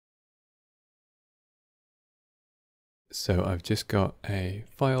So I've just got a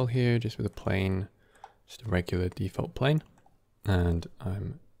file here just with a plane, just a regular default plane, and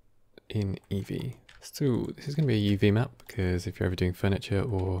I'm in Eevee. So this is going to be a UV map because if you're ever doing furniture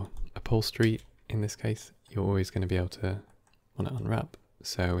or upholstery, in this case, you're always going to be able to want to unwrap.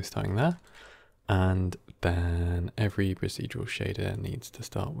 So we're starting there, and then every procedural shader needs to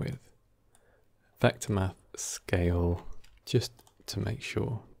start with vector math scale, just to make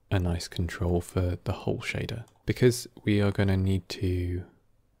sure a nice control for the whole shader, because we are going to need to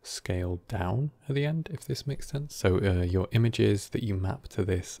scale down at the end, if this makes sense. So your images that you map to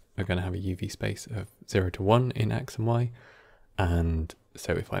this are going to have a UV space of 0 to 1 in X and Y. And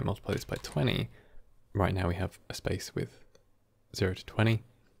so if I multiply this by 20, right now we have a space with 0 to 20.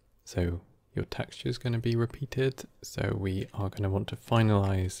 So your texture is going to be repeated. So we are going to want to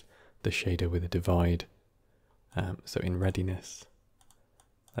finalize the shader with a divide. So in readiness,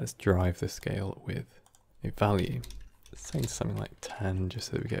 let's drive the scale with a value. Let's say something like 10,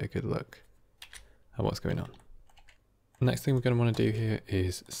 just so that we get a good look at what's going on. Next thing we're going to want to do here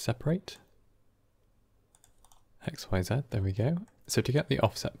is separate X, Y, Z. There we go. So to get the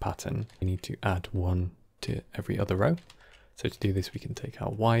offset pattern, we need to add 1 to every other row. So to do this, we can take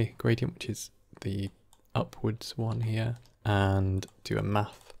our Y gradient, which is the upwards one here, and do a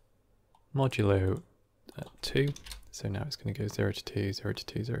math modulo 2. So now it's going to go 0 to 2, 0 to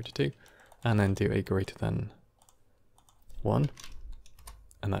 2, 0 to 2, and then do a greater than 1.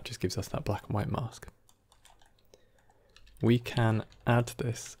 And that just gives us that black and white mask. We can add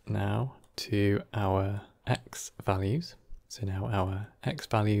this now to our X values. So now our X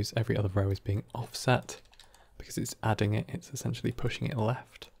values, every other row is being offset. Because it's adding it, it's essentially pushing it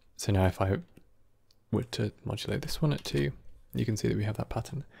left. So now if I were to modulate this one at 2, you can see that we have that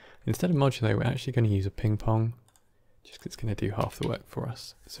pattern. Instead of modulate, we're actually going to use a ping pong, just because it's going to do half the work for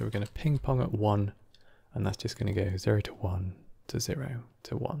us. So we're going to ping pong at 1, and that's just going to go 0 to 1 to 0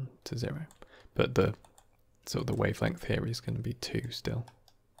 to 1 to 0. But the sort of the wavelength here is going to be 2 still.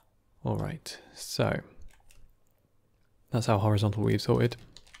 All right, so that's our horizontal weave sorted.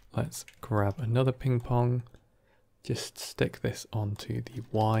 Let's grab another ping pong, just stick this onto the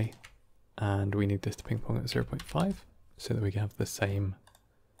Y, and we need this to ping pong at 0.5 so that we can have the same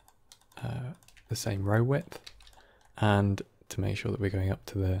row width. And to make sure that we're going up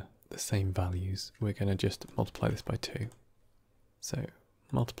to the same values, we're going to just multiply this by 2. So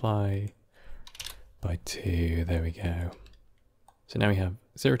multiply by 2, there we go. So now we have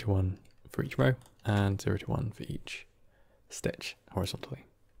 0 to 1 for each row and 0 to 1 for each stitch horizontally.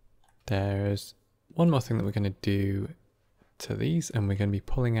 There's one more thing that we're going to do to these, and we're going to be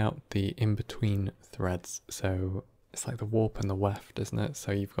pulling out the in-between threads. So it's like the warp and the weft, isn't it?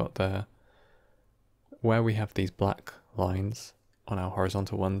 So you've got where we have these black lines on our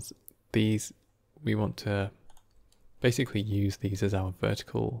horizontal ones, these, we want to basically use these as our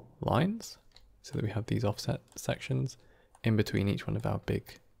vertical lines so that we have these offset sections in between each one of our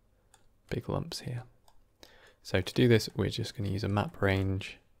big lumps here. So to do this, we're just going to use a map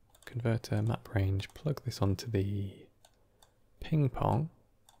range converter, map range, plug this onto the ping pong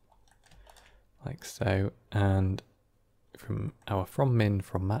like so, and from min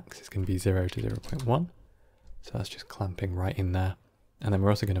from max is going to be 0 to 0.1. So that's just clamping right in there. And then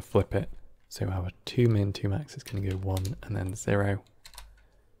we're also going to flip it. So our 2 min, 2 max is going to go 1 and then 0.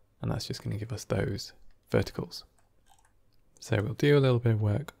 And that's just going to give us those verticals. So we'll do a little bit of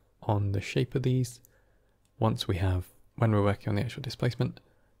work on the shape of these once we have, when we're working on the actual displacement.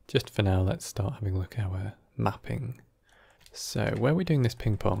 Just for now, let's start having a look at our mapping. So where we're doing this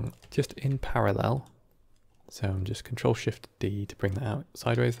ping pong, just in parallel. So I'm just Control-Shift-D to bring that out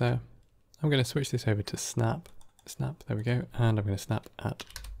sideways there. I'm going to switch this over to snap, there we go, and I'm going to snap at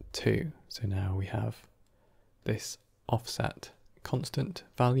 2. So now we have this offset constant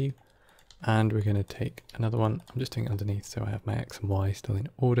value, and we're going to take another one. I'm just doing it underneath so I have my X and Y still in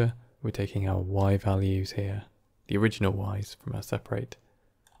order. We're taking our Y values here, the original Ys from our separate,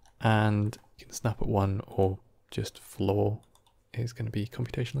 and you can snap at 1 or just floor is going to be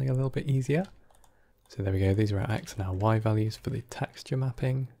computationally a little bit easier. So there we go, these are our X and our Y values for the texture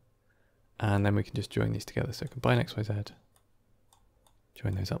mapping. And then we can just join these together. So combine X, Y, Z,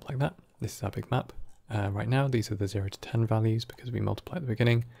 join those up like that. This is our big map. Right now, these are the 0 to 10 values because we multiply at the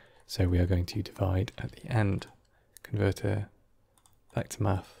beginning. So we are going to divide at the end. Converter, vector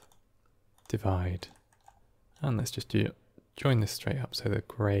math, divide. And let's just join this straight up so the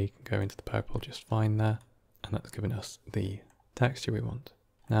grey can go into the purple just fine there. And that's given us the texture we want.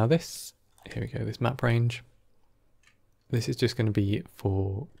 Now this, here we go, this map range. This is just going to be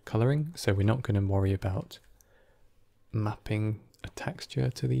for colouring, so we're not going to worry about mapping a texture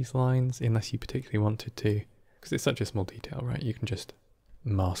to these lines unless you particularly wanted to. because it's such a small detail, right? You can just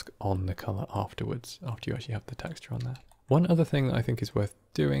mask on the color afterwards, after you actually have the texture on there. One other thing that I think is worth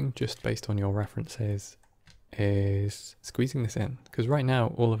doing, just based on your references, is squeezing this in, because right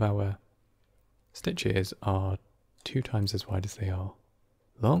now all of our stitches are 2 times as wide as they are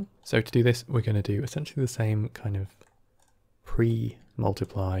long. So to do this, we're going to do essentially the same kind of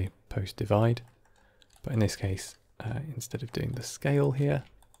pre-multiply, post-divide, but in this case, instead of doing the scale here,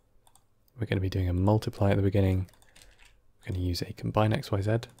 we're going to be doing a multiply at the beginning. We're going to use a combine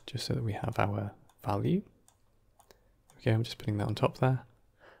XYZ just so that we have our value. Okay, I'm just putting that on top there.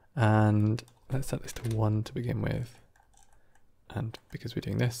 And let's set this to 1 to begin with. And because we're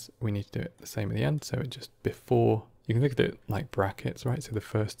doing this, we need to do it the same at the end. So it just before, you can look at it like brackets, right? So the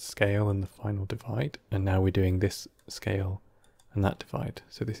first scale and the final divide. And now we're doing this scale and that divide.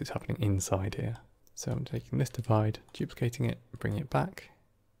 So this is happening inside here. So I'm taking this divide, duplicating it, bringing it back.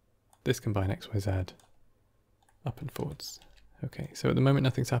 This combine XYZ, up and forwards. Okay, so at the moment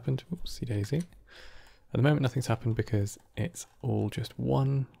nothing's happened. Oopsie daisy. At the moment nothing's happened because it's all just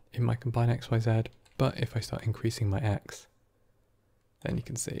 1 in my combine XYZ. But if I start increasing my X, then you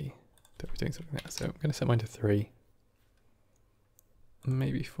can see that we're doing something there. So I'm going to set mine to 3.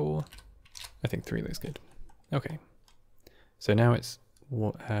 Maybe 4. I think 3 looks good. Okay. So now it's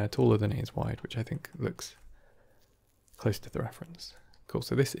taller than it is wide, which I think looks close to the reference. Cool.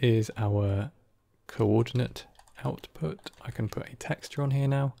 So this is our coordinate output. I can put a texture on here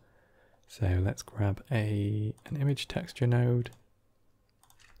now. So let's grab an image texture node,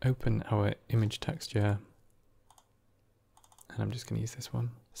 open our image texture, and I'm just going to use this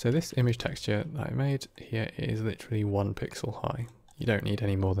one. So this image texture that I made here is literally 1 pixel high. You don't need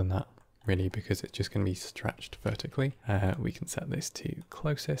any more than that, really, because it's just going to be stretched vertically. We can set this to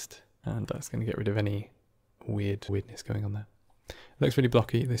closest, and that's going to get rid of any weirdness going on there. It looks really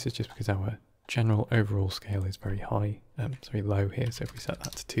blocky. This is just because our general overall scale is very high, it's very low here. So if we set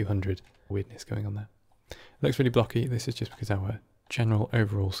that to 200, weirdness going on there. It looks really blocky. This is just because our general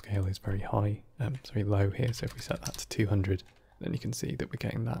overall scale is very high, it's very low here. So if we set that to 200, then you can see that we're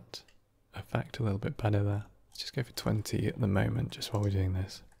getting that effect a little bit better there. Let's just go for 20 at the moment, just while we're doing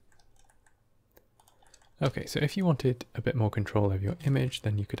this. Okay, so if you wanted a bit more control over your image,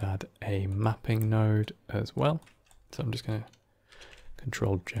 then you could add a mapping node as well. So I'm just going to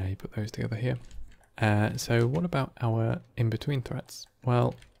Control J, put those together here. So what about our in-between threads?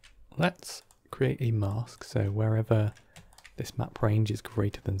 Well, let's create a mask. So wherever this map range is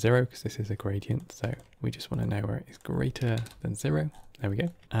greater than 0, because this is a gradient, so we just want to know where it is greater than 0. There we go.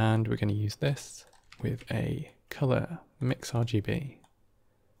 And we're going to use this with a color mix RGB,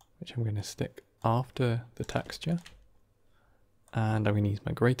 which I'm going to stick after the texture. And I'm going to use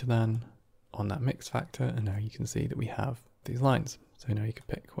my greater than on that mix factor. And now you can see that we have these lines. So now you can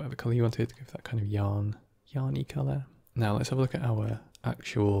pick whatever color you wanted to give that kind of yarny color. Now let's have a look at our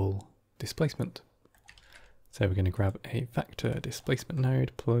actual displacement. So we're going to grab a vector displacement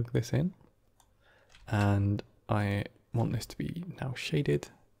node, plug this in, and I want this to be now shaded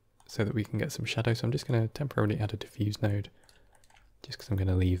so that we can get some shadow. So I'm just going to temporarily add a diffuse node just because I'm going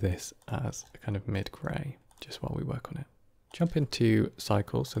to leave this as a kind of mid-gray just while we work on it. Jump into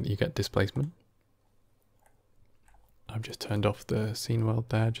cycle so that you get displacement. I've just turned off the scene world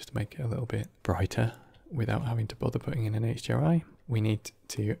there just to make it a little bit brighter without having to bother putting in an HDRI. We need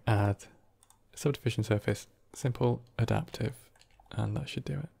to add a subdivision surface, simple, adaptive, and that should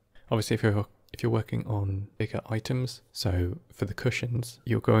do it. Obviously, if you're working on bigger items, so for the cushions,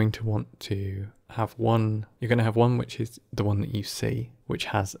 you're going to want to have one, which is the one that you see, which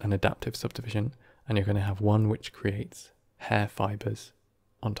has an adaptive subdivision, and you're going to have one which creates hair fibers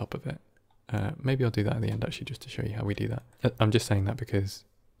on top of it. Maybe I'll do that at the end actually, just to show you how we do that. I'm just saying that because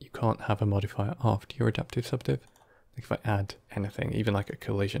you can't have a modifier after your adaptive subdiv. Like if I add anything, even like a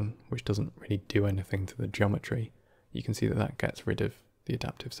collision, which doesn't really do anything to the geometry, you can see that that gets rid of the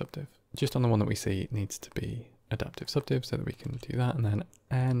adaptive subdiv. Just on the one that we see, it needs to be adaptive subdiv so that we can do that. And then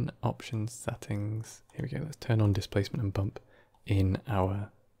N options settings. Here we go. Let's turn on displacement and bump in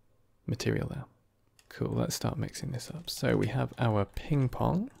our material there. Cool. Let's start mixing this up. So we have our ping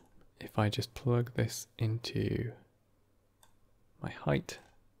pong. If I just plug this into my height,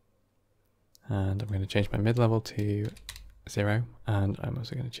 and I'm going to change my mid-level to 0, and I'm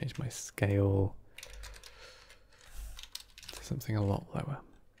also going to change my scale to something a lot lower.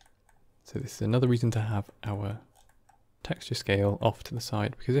 So this is another reason to have our texture scale off to the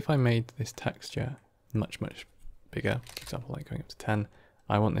side, because if I made this texture much bigger, for example like going up to 10,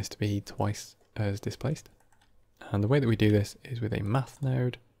 I want this to be twice as displaced. And the way that we do this is with a math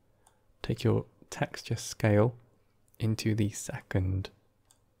node. Take your texture scale into the second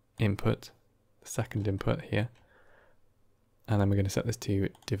input the second input here. And then we're going to set this to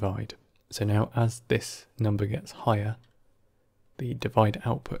divide. So now as this number gets higher, the divide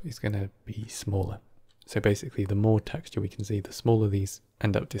output is going to be smaller. So basically the more texture we can see, the smaller these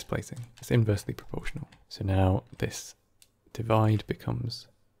end up displacing. It's inversely proportional. So now this divide becomes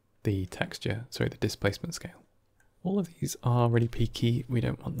the displacement scale. All of these are really peaky. We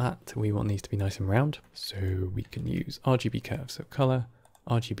don't want that. We want these to be nice and round. So we can use RGB curves. So color,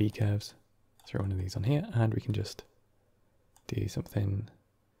 RGB curves, throw one of these on here, and we can just do something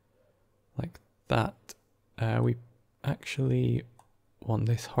like that. We actually want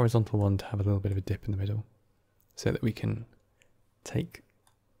this horizontal one to have a little bit of a dip in the middle so that we can take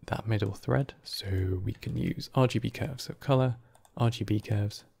that middle thread. So we can use RGB curves. So color, RGB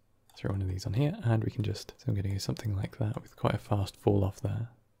curves, throw one of these on here, and we can just, so I'm going to do something like that with quite a fast fall off there.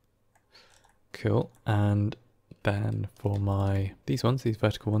 Cool. And then for these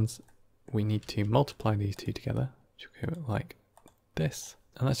vertical ones, we need to multiply these two together, which will go like this,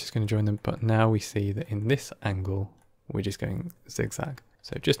 and that's just going to join them. But now we see that in this angle, we're just going zigzag.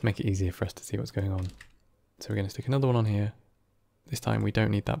 So just to make it easier for us to see what's going on. So we're going to stick another one on here. This time we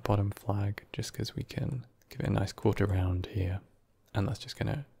don't need that bottom flag, just because we can give it a nice quarter round here. And that's just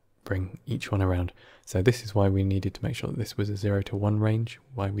going to bring each one around. So this is why we needed to make sure that this was a 0 to 1 range,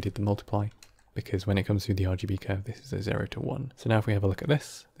 why we did the multiply. Because when it comes through the RGB curve, this is a 0 to 1. So now if we have a look at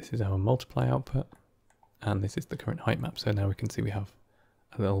this, this is our multiply output, and this is the current height map. So now we can see we have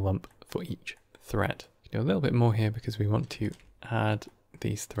a little lump for each thread. Do a little bit more here because we want to add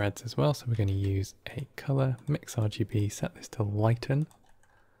these threads as well. So we're going to use a color, mix RGB, set this to lighten.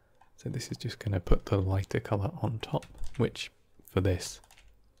 So this is just going to put the lighter color on top, which for this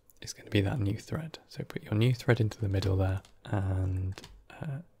is going to be that new thread. So put your new thread into the middle there, and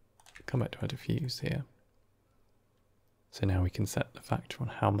come back to our diffuse here. So now we can set the factor on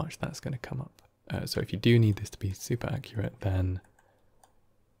how much that's going to come up. So if you do need this to be super accurate, then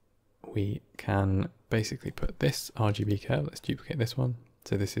we can basically put this RGB curve, let's duplicate this one.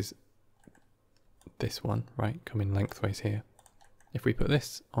 So this is this one, right, coming lengthways here. If we put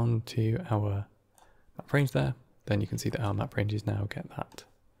this onto our map range there, then you can see that our map ranges now get that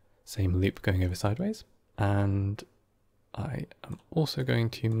same loop going over sideways. And I am also going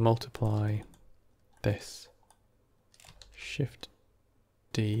to multiply this Shift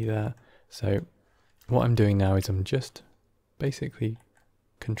D there. So what I'm doing now is I'm just basically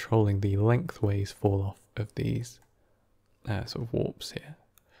controlling the lengthways fall off of these sort of warps here.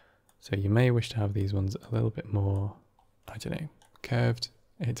 So you may wish to have these ones a little bit more, I don't know, curved.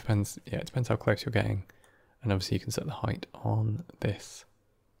 It depends, yeah, it depends how close you're getting. And obviously you can set the height on this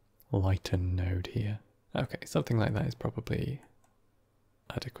lighten node here. Okay, something like that is probably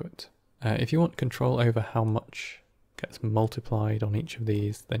adequate. If you want control over how much gets multiplied on each of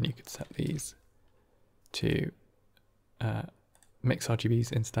these, then you could set these to mix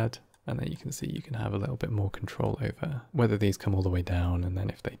RGBs instead, and then you can see you can have a little bit more control over whether these come all the way down, and then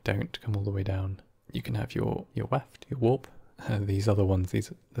if they don't come all the way down, you can have your weft, your warp. These other ones,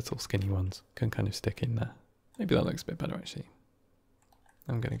 these little skinny ones, can kind of stick in there. Maybe that looks a bit better actually.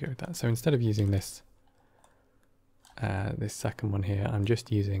 I'm going to go with that. So instead of using this this second one here, I'm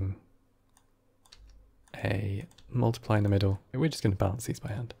just using a multiply in the middle. We're just going to balance these by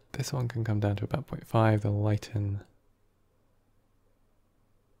hand. This one can come down to about 0.5, the lighten.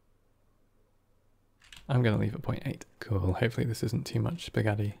 I'm going to leave it 0.8. Cool, hopefully this isn't too much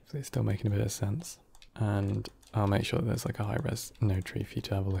spaghetti. It's still making a bit of sense. And I'll make sure that there's like a high res node tree for you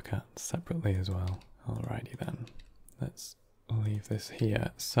to have a look at separately as well. Alrighty then, let's leave this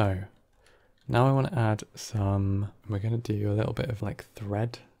here. So now I want to add some, we're going to do a little bit of like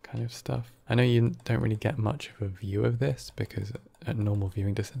thread kind of stuff. I know you don't really get much of a view of this because at normal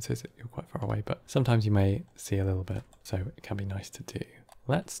viewing distances you're quite far away, but sometimes you may see a little bit, so it can be nice to do.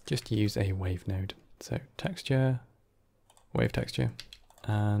 Let's just use a wave node. So texture, wave texture,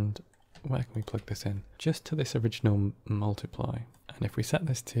 and where can we plug this in? Just to this original multiply. And if we set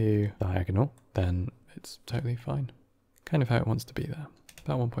this to diagonal, then it's totally fine. Kind of how it wants to be there.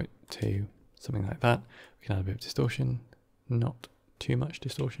 About 1.2, something like that. We can add a bit of distortion, not too much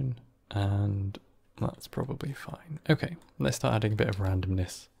distortion, and that's probably fine. Okay, let's start adding a bit of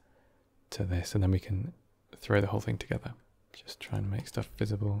randomness to this, and then we can throw the whole thing together. Just trying to make stuff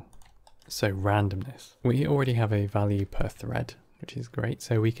visible. So randomness. We already have a value per thread, which is great.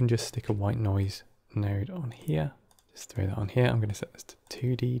 So we can just stick a white noise node on here. Just throw that on here. I'm going to set this to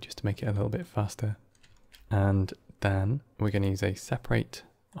 2D just to make it a little bit faster. And then we're going to use a separate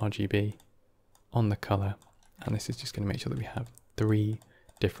RGB on the color. And this is just going to make sure that we have 3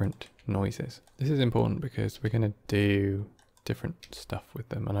 different noises. This is important because we're going to do different stuff with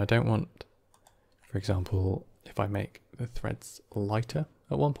them. And I don't want For example, if I make the threads lighter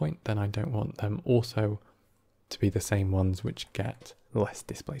at one point, then I don't want them also to be the same ones which get less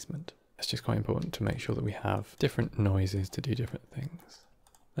displacement. It's just quite important to make sure that we have different noises to do different things.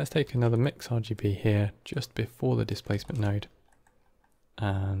 Let's take another mix RGB here just before the displacement node,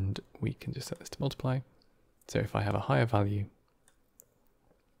 and we can just set this to multiply. So if I have a higher value,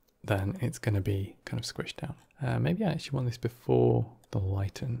 then it's going to be kind of squished down. Maybe I actually want this before the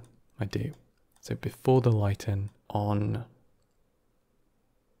lighten. I do. So before the lighten on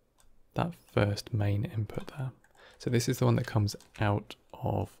that first main input there. So this is the one that comes out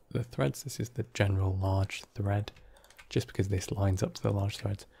of the threads. This is the general large thread, just because this lines up to the large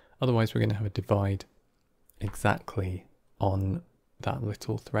threads. Otherwise, we're going to have a divide exactly on that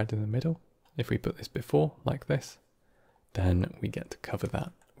little thread in the middle. If we put this before, like this, then we get to cover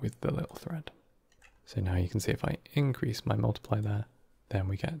that with the little thread. So now you can see if I increase my multiply there, then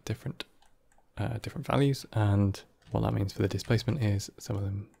we get different values. And what that means for the displacement is some of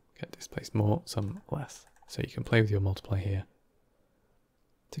them get displaced more, some less. So you can play with your multiply here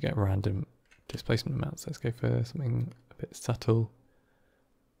to get random displacement amounts. Let's go for something a bit subtle.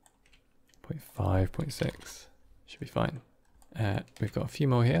 0.5, 0.6 should be fine. We've got a few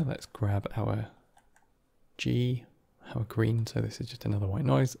more here. Let's grab our G, our green. So this is just another white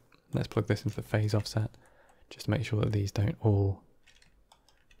noise. Let's plug this into the phase offset just to make sure that these don't all...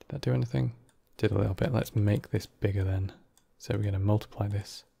 Did that do anything? Did a little bit. Let's make this bigger then. So we're going to multiply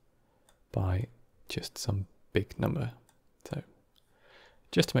this by just some big number. So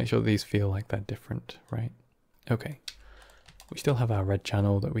just to make sure that these feel like they're different, right? Okay. We still have our red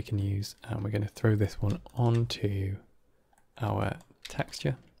channel that we can use, and we're going to throw this one onto our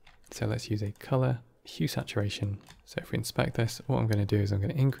texture. So let's use a color hue saturation. So if we inspect this, what I'm going to do is I'm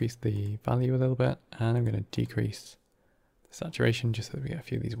going to increase the value a little bit, and I'm going to decrease the saturation just so that we get a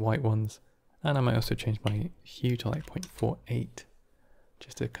few of these white ones. And I might also change my hue to like 0.48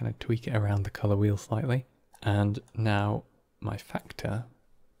 just to kind of tweak it around the color wheel slightly. And now my factor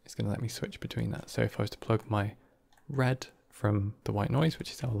is going to let me switch between that. So if I was to plug my red from the white noise,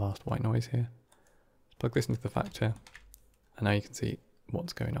 which is our last white noise here, plug this into the factor, and now you can see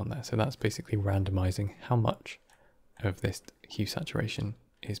what's going on there. So that's basically randomizing how much of this hue saturation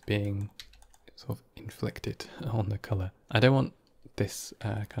is being sort of inflicted on the color. I don't want this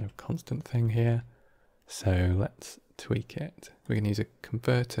kind of constant thing here, so let's tweak it. We're going to use a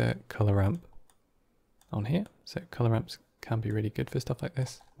converter color ramp on here. So color ramps can be really good for stuff like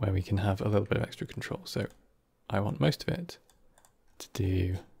this, where we can have a little bit of extra control. So I want most of it to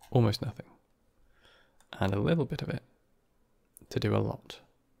do almost nothing, and a little bit of it to do a lot,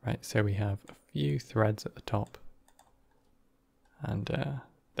 right? So we have a few threads at the top, and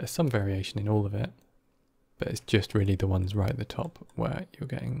there's some variation in all of it, but it's just really the ones right at the top where you're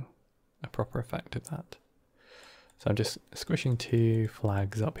getting a proper effect of that. So I'm just squishing two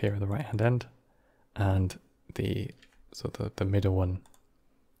flags up here at the right hand end, and the sort of the middle one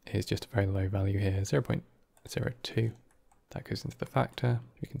is just a very low value here, 0.02. That goes into the factor,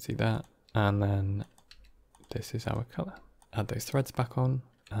 we can see that, and then this is our color. Add those threads back on,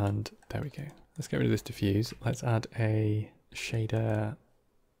 and there we go. Let's get rid of this diffuse. Let's add a shader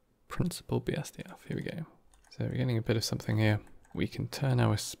principal BSDF. Here we go. So we're getting a bit of something here. We can turn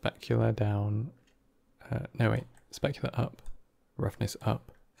our specular down, specular up, roughness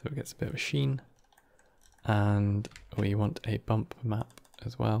up, so it gets a bit of a sheen. And we want a bump map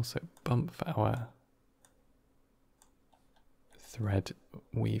as well. So bump for our thread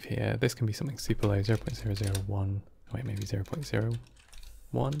weave here. This can be something super low, 0.001. Wait, maybe 0.01.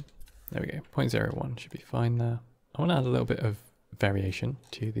 There we go, 0.01 should be fine there. I want to add a little bit of variation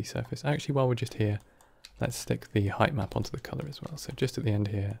to the surface. Actually, while we're just here, let's stick the height map onto the color as well. So just at the end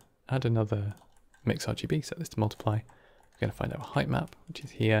here, add another mix RGB, set this to multiply. We're going to find our height map, which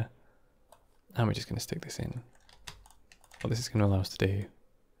is here, and we're just going to stick this in. What this is going to allow us to do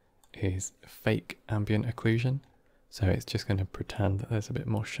is fake ambient occlusion. So it's just going to pretend that there's a bit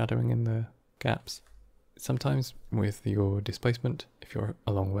more shadowing in the gaps. Sometimes with your displacement, if you're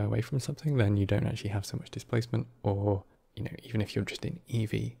a long way away from something, then you don't actually have so much displacement, or even if you're just in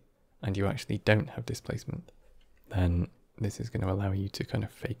Eevee and you actually don't have displacement, then this is going to allow you to kind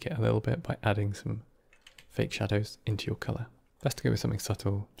of fake it a little bit by adding some fake shadows into your color. Best to go with something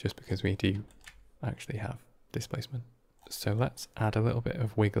subtle, just because we do actually have displacement. So let's add a little bit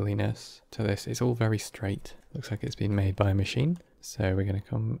of wiggliness to this. It's all very straight. Looks like it's been made by a machine. So we're going to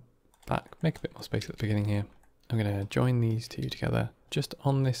come back, make a bit more space at the beginning here. I'm going to join these two together just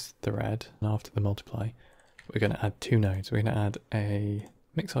on this thread, and after the multiply, we're going to add two nodes. We're going to add a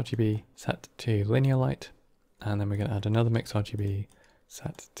mix RGB set to linear light, and then we're going to add another mix RGB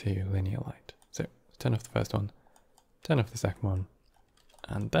set to linear light. So turn off the first one, turn off the second one,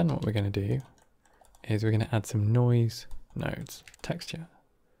 and then what we're going to do is we're going to add some noise nodes, texture,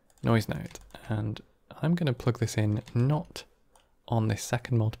 noise node, and I'm going to plug this in not on this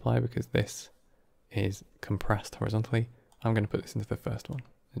second multiplier because this is compressed horizontally. I'm going to put this into the first one,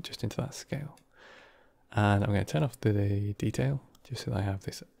 just into that scale. And I'm going to turn off the detail just so that I have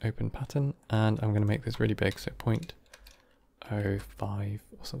this open pattern, and I'm going to make this really big, so 0.05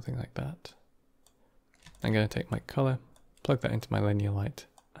 or something like that. I'm going to take my color, plug that into my linear light,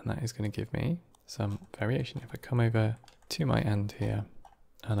 and that is going to give me some variation. If I come over to my end here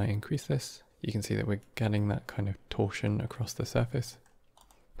and I increase this, you can see that we're getting that kind of torsion across the surface.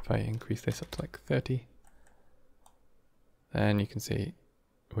 If I increase this up to like 30, then you can see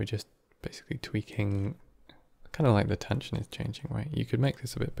we're just basically tweaking, kind of like the tension is changing, right? You could make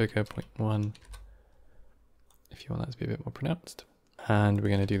this a bit bigger, 0.1, if you want that to be a bit more pronounced. And we're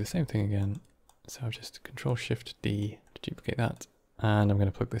going to do the same thing again. So I'll just Control-Shift-D to duplicate that. And I'm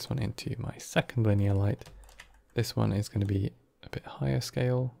going to plug this one into my second linear light. This one is going to be a bit higher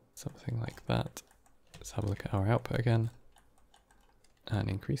scale, something like that. Let's have a look at our output again and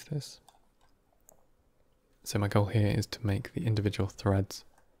increase this. So my goal here is to make the individual threads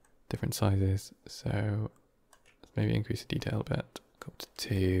different sizes. So let's maybe increase the detail a bit, go up to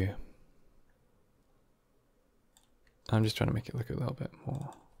 2. I'm just trying to make it look a little bit more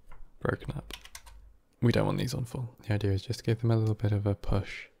broken up. We don't want these on full. The idea is just to give them a little bit of a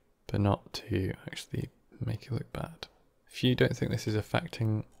push, but not to actually make it look bad. If you don't think this is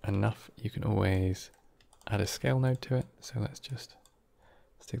affecting enough, you can always add a scale node to it. So let's just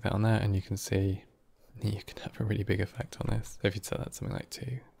stick that on there, and you can see you can have a really big effect on this. So if you'd set that to something like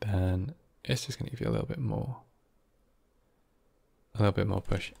 2, then it's just going to give you a little bit more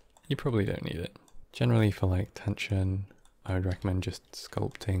push. You probably don't need it. Generally for like tension, I would recommend just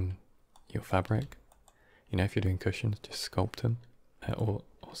sculpting your fabric. You know, if you're doing cushions, just sculpt them or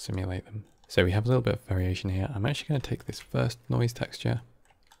simulate them. So we have a little bit of variation here. I'm actually going to take this first noise texture.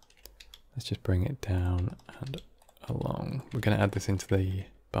 Let's just bring it down and along. We're going to add this into the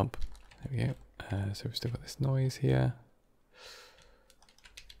bump. There we go. So we've still got this noise here.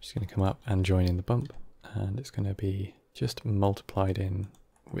 Just going to come up and join in the bump, and it's going to be just multiplied in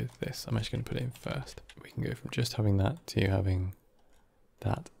with this. I'm actually going to put it in first. We can go from just having that to having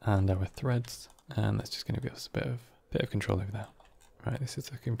that and our threads, and that's just going to give us a bit of control over that. Right, this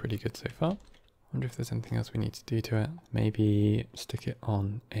is looking pretty good so far. I wonder if there's anything else we need to do to it. Maybe stick it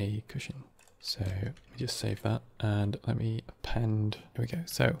on a cushion. So let me just save that and let me append. Here we go.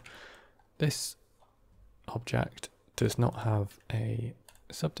 So this object does not have a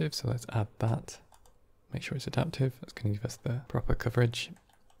subdiv, so let's add that. Make sure it's adaptive. That's going to give us the proper coverage.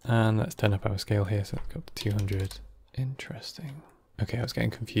 And let's turn up our scale here, so let's go up to 200. Interesting. Okay, I was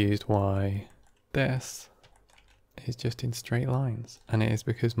getting confused why this is just in straight lines. And it is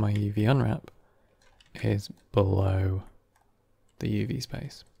because my UV unwrap is below the UV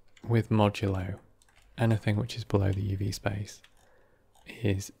space. With modulo, anything which is below the UV space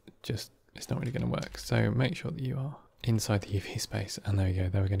is just, it's not really going to work. So make sure that you are inside the UV space, and there we go,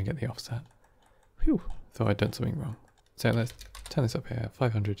 there we're going to get the offset. Whew, thought I'd done something wrong. So let's turn this up here,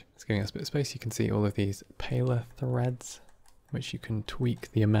 500. It's giving us a bit of space. You can see all of these paler threads, which you can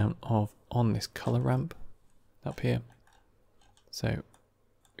tweak the amount of on this color ramp up here. So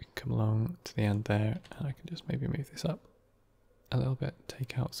we can come along to the end there, and I can just maybe move this up a little bit,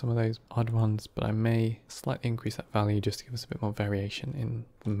 take out some of those odd ones, but I may slightly increase that value just to give us a bit more variation in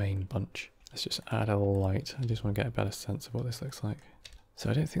the main bunch. Let's just add a light. I just want to get a better sense of what this looks like. So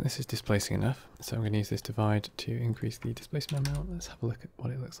I don't think this is displacing enough, so I'm going to use this divide to increase the displacement amount. Let's have a look at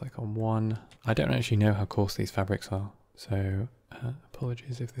what it looks like on 1. I don't actually know how coarse these fabrics are, so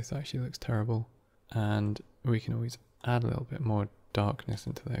apologies if this actually looks terrible. And we can always add a little bit more darkness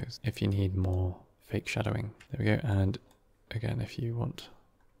into those if you need more fake shadowing. There we go. And again, if you want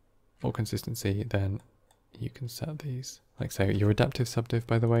more consistency, then you can set these. Like so, your adaptive subdiv,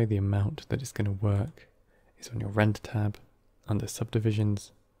 by the way, the amount that it's going to work is on your render tab. Under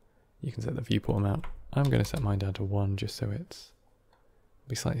subdivisions, you can set the viewport amount. I'm going to set mine down to 1 just so it'll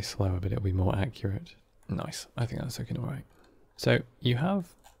be slightly slower, but it'll be more accurate. Nice. I think that's looking alright. So you have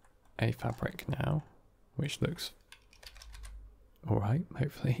a fabric now, which looks alright,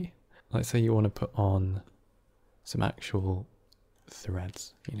 hopefully. Let's say you want to put on some actual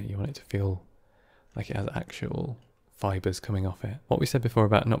threads. You know, you want it to feel like it has actual fibers coming off it. What we said before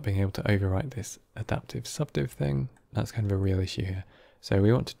about not being able to overwrite this adaptive subdiv thing, that's kind of a real issue here. So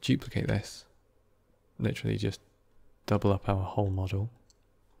we want to duplicate this, literally just double up our whole model.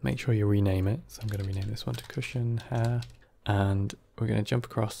 Make sure you rename it. So I'm going to rename this one to cushion hair, and we're going to jump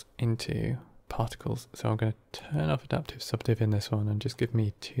across into particles. So I'm going to turn off adaptive subdiv in this one and just give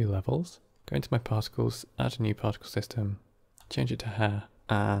me 2 levels. Go into my particles, add a new particle system, change it to hair,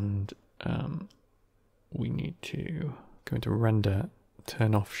 and we need to go into render,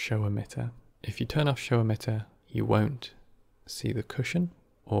 turn off show emitter. If you turn off show emitter, you won't see the cushion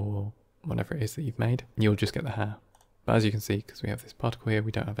or whatever it is that you've made. You'll just get the hair. But as you can see, because we have this particle here,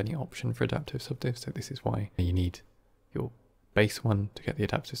 we don't have any option for adaptive subdiv, so this is why you need your base one to get the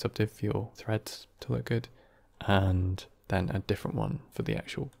adaptive subdiv for your threads to look good, and then a different one for the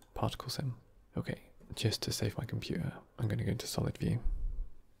actual particle sim. Okay, just to save my computer, I'm going to go into solid view.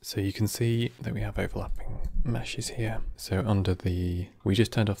 So you can see that we have overlapping meshes here. So under the, we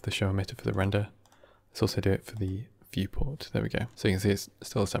just turned off the show emitter for the render. Let's also do it for the viewport. There we go. So you can see it's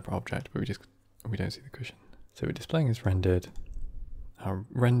still a separate object, but we don't see the cushion. So we're displaying as rendered. Our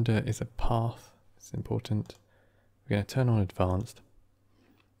render is a path. It's important. We're going to turn on advanced,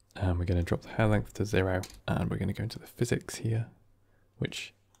 and we're going to drop the hair length to 0, and we're going to go into the physics here,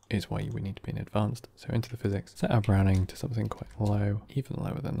 which is why we need to be in advanced. So into the physics, set our browning to something quite low, even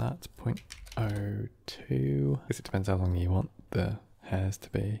lower than that, 0.02, because it depends how long you want the hairs to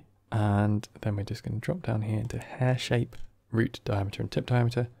be. And then we're just going to drop down here into hair shape, root diameter and tip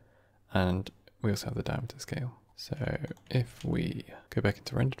diameter, and we also have the diameter scale. So if we go back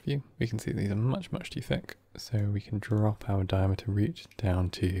into rendered view, we can see these are much, much too thick. So we can drop our diameter root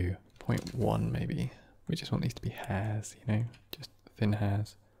down to 0.1 maybe. We just want these to be hairs, you know, just thin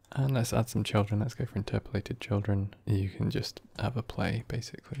hairs. And let's add some children. Let's go for interpolated children. You can just have a play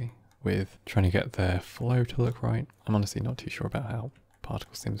basically with trying to get their flow to look right. I'm honestly not too sure about how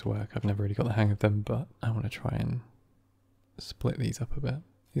particle sims work. I've never really got the hang of them, but I want to try and split these up a bit.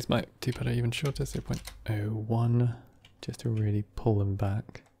 These might do better even shorter, 0.01, just to really pull them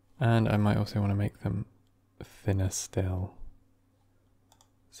back. And I might also want to make them thinner still.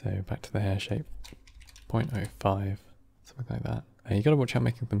 So back to the hair shape, 0.05, something like that. And you got to watch out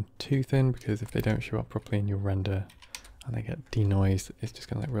making them too thin, because if they don't show up properly in your render and they get denoised, it's just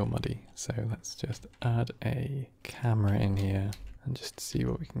going to look real muddy. So let's just add a camera in here and just see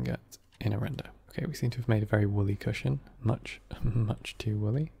what we can get in a render. Okay, we seem to have made a very woolly cushion, much too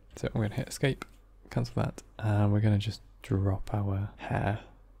woolly. So we're going to hit escape, cancel that, and we're going to just drop our hair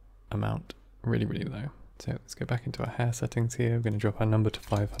amount really, really low. So let's go back into our hair settings here. We're going to drop our number to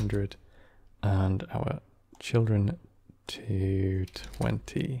 500 and our children to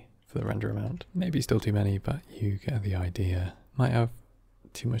 20 for the render amount. Maybe still too many, but you get the idea. Might have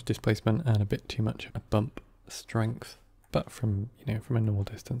too much displacement and a bit too much of a bump strength, but from, you know, from a normal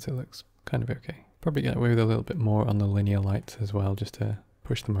distance it looks kind of okay. Probably get away with a little bit more on the linear lights as well, just to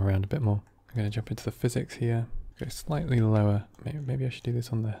push them around a bit more. I'm going to jump into the physics here, go slightly lower. Maybe I should do this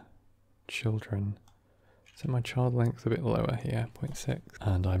on the children. So my child length's a bit lower here, 0.6.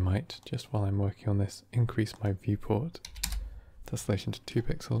 And I might, just while I'm working on this, increase my viewport tessellation to 2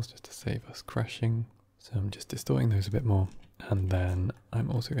 pixels just to save us crashing. So I'm just distorting those a bit more. And then I'm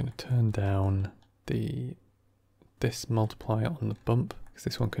also going to turn down this multiplier on the bump, because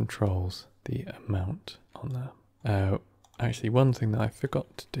this one controls the amount on there. Actually, one thing that I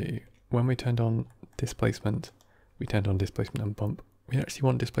forgot to do, when we turned on displacement, we turned on displacement and bump. We actually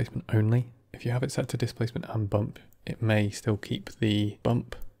want displacement only. If you have it set to displacement and bump, it may still keep the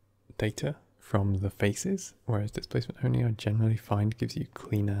bump data from the faces, whereas displacement only I generally find gives you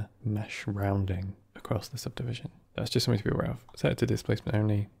cleaner mesh rounding across the subdivision. That's just something to be aware of. Set it to displacement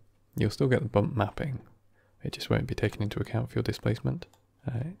only, you'll still get the bump mapping. It just won't be taken into account for your displacement.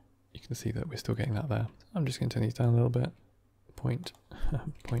 You can see that we're still getting that there. I'm just going to turn these down a little bit.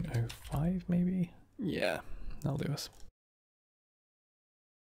 0.05 maybe? Yeah, that'll do us.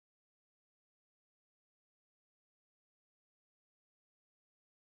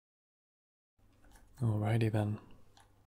 Alrighty then.